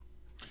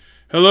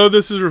Hello,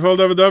 this is Rafael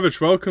Davidovich.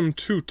 Welcome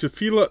to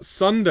Tefillah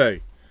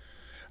Sunday.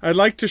 I'd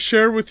like to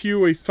share with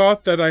you a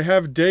thought that I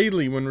have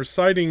daily when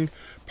reciting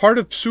part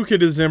of Psukei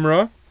de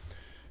Zimra.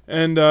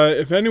 And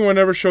if anyone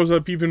ever shows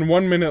up even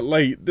 1 minute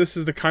late, this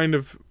is the part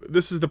of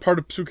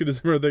Psukei de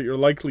Zimra that you're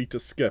likely to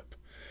skip.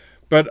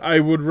 But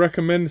I would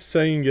recommend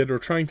saying it or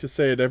trying to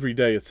say it every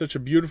day. It's such a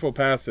beautiful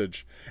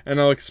passage,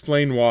 and I'll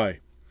explain why.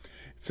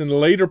 It's in the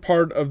later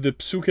part of the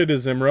Psukei de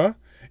Zimra.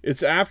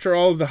 It's after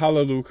all of the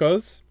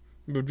Halalukas,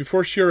 but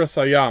before Shir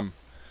HaSayam.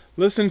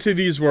 Listen to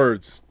these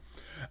words.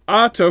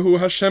 Ata hu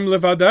Hashem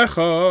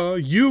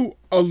levadecha. You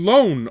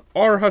alone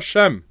are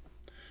Hashem.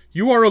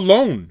 You are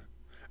alone.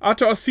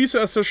 Ata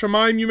asisa es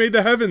hashamayim. You made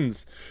the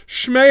heavens.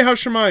 Shmei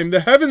hashamayim.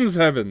 The heavens.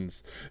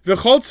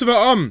 V'chol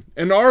tzva'am.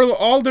 And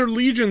all their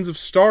legions of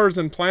stars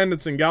and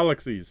planets and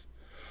galaxies.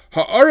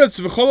 Ha'aretz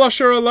v'chol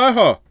asher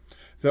aleha.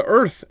 The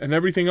earth and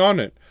everything on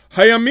it.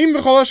 Hayamim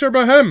v'chol asher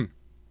bahem.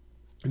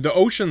 The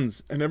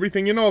oceans and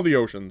everything in all the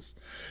oceans.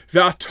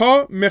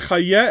 Ve'ata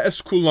mechayeh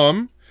es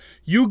kulam.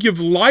 You give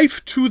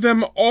life to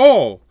them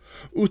all.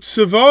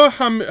 Utzva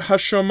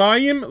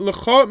hashamayim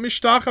lecha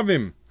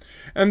mishtachavim.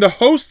 And the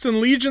hosts and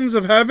legions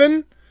of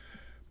heaven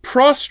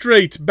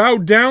prostrate, bow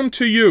down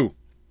to you.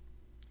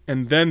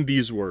 And then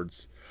these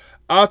words.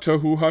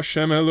 Atahu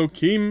Hashem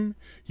Elokim.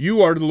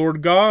 You are the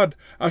Lord God.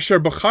 Asher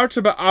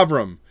b'charta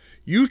ba'Avram.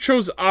 You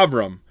chose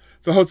Avram.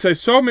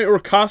 V'hotzeiso me'ur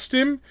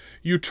kasdim.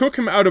 You took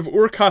him out of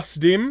Ur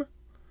Kasdim.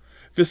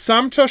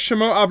 V'samta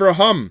shemo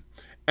Avraham.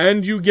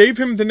 And you gave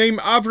him the name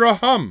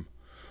Avraham.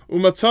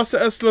 Umatzasa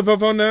es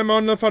levavonem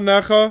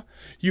lefanecha.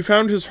 You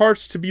found his heart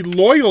to be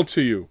loyal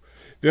to you.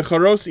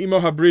 V'charos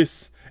imo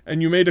habris.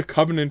 And you made a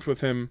covenant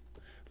with him.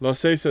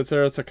 L'seis et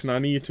eretz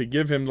HaKnani. To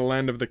give him the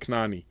land of the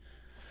Knani.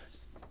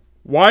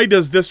 Why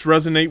does this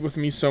resonate with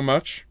me so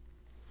much?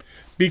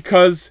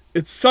 Because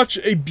it's such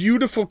a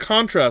beautiful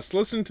contrast.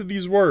 Listen to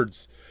these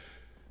words.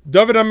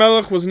 David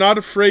HaMelech was not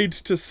afraid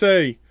to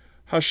say,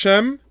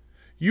 Hashem,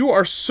 you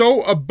are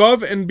so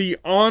above and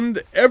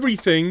beyond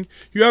everything.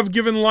 You have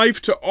given life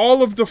to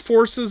all of the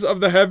forces of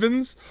the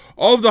heavens,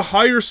 all of the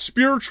higher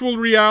spiritual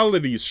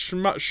realities,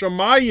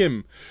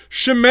 Shamayim,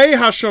 Shemei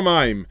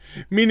HaShamayim,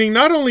 meaning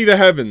not only the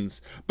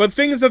heavens, but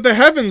things that the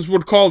heavens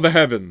would call the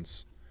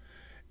heavens.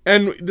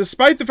 And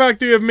despite the fact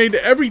that you have made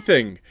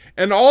everything,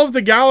 and all of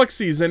the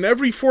galaxies and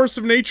every force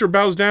of nature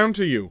bows down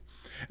to you,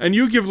 and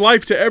you give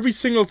life to every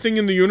single thing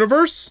in the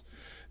universe,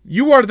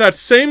 you are that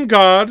same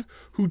God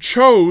who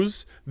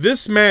chose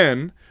this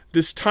man,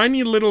 this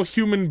tiny little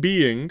human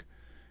being,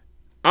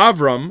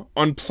 Avram,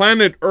 on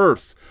planet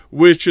Earth,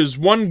 which is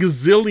 1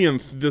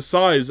 gazillionth the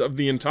size of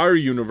the entire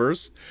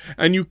universe,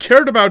 and you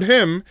cared about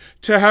him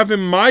to have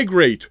him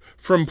migrate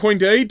from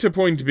point A to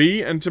point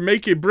B and to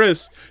make a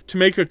bris, to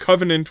make a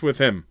covenant with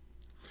him.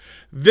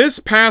 This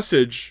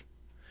passage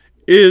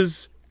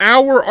is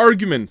our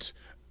argument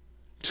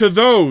to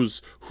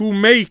those who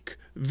make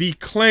the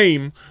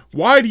claim,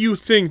 why do you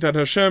think that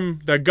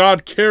that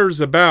God cares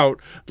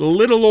about the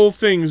little old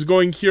things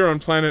going here on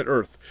planet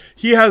Earth?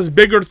 He has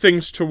bigger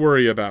things to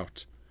worry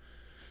about.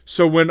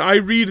 So when I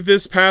read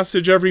this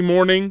passage every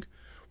morning,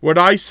 what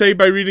I say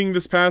by reading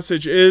this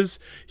passage is,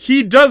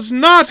 he does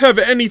not have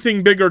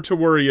anything bigger to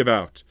worry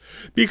about.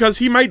 Because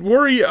he might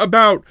worry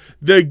about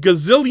the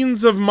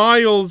gazillions of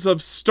miles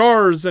of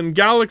stars and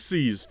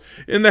galaxies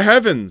in the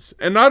heavens,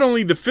 and not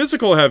only the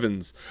physical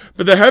heavens,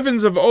 but the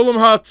heavens of Olam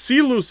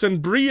HaAtzilus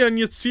and Bria and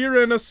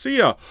Yetzirah and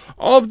Asiya,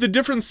 all of the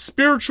different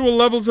spiritual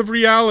levels of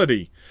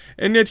reality.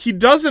 And yet he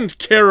doesn't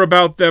care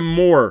about them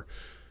more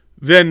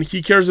than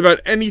he cares about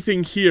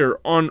anything here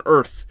on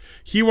earth.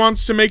 He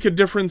wants to make a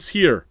difference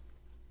here.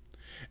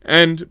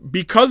 And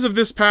because of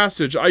this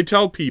passage, I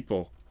tell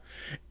people,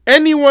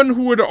 anyone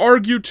who would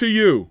argue to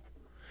you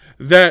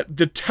that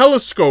the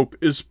telescope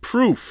is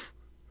proof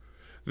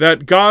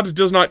that God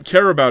does not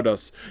care about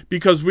us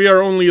because we are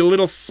only a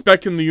little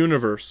speck in the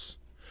universe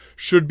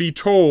should be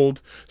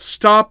told,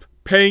 stop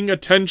paying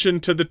attention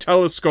to the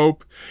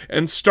telescope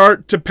and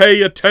start to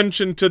pay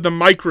attention to the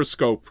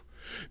microscope.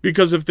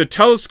 Because if the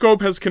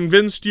telescope has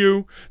convinced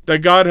you that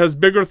God has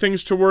bigger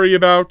things to worry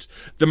about,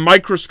 the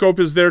microscope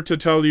is there to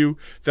tell you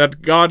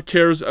that God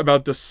cares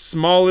about the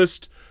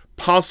smallest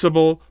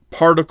possible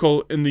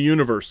particle in the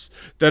universe,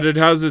 that it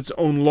has its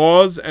own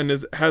laws and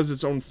it has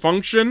its own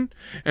function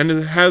and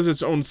it has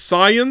its own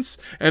science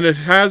and it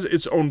has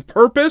its own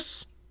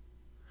purpose.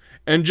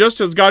 And just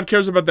as God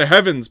cares about the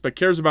heavens but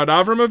cares about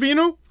Avram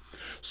Avinu,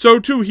 so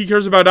too he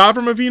cares about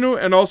Avram Avinu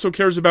and also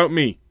cares about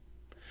me.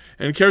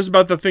 And cares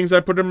about the things I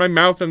put in my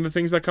mouth and the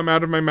things that come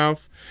out of my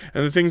mouth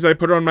and the things I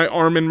put on my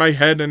arm and my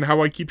head and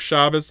how I keep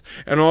Shabbos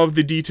and all of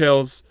the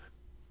details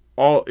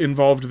all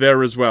involved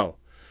there as well.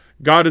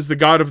 God is the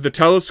God of the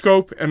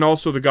telescope and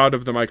also the God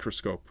of the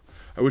microscope.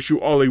 I wish you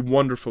all a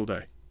wonderful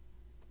day.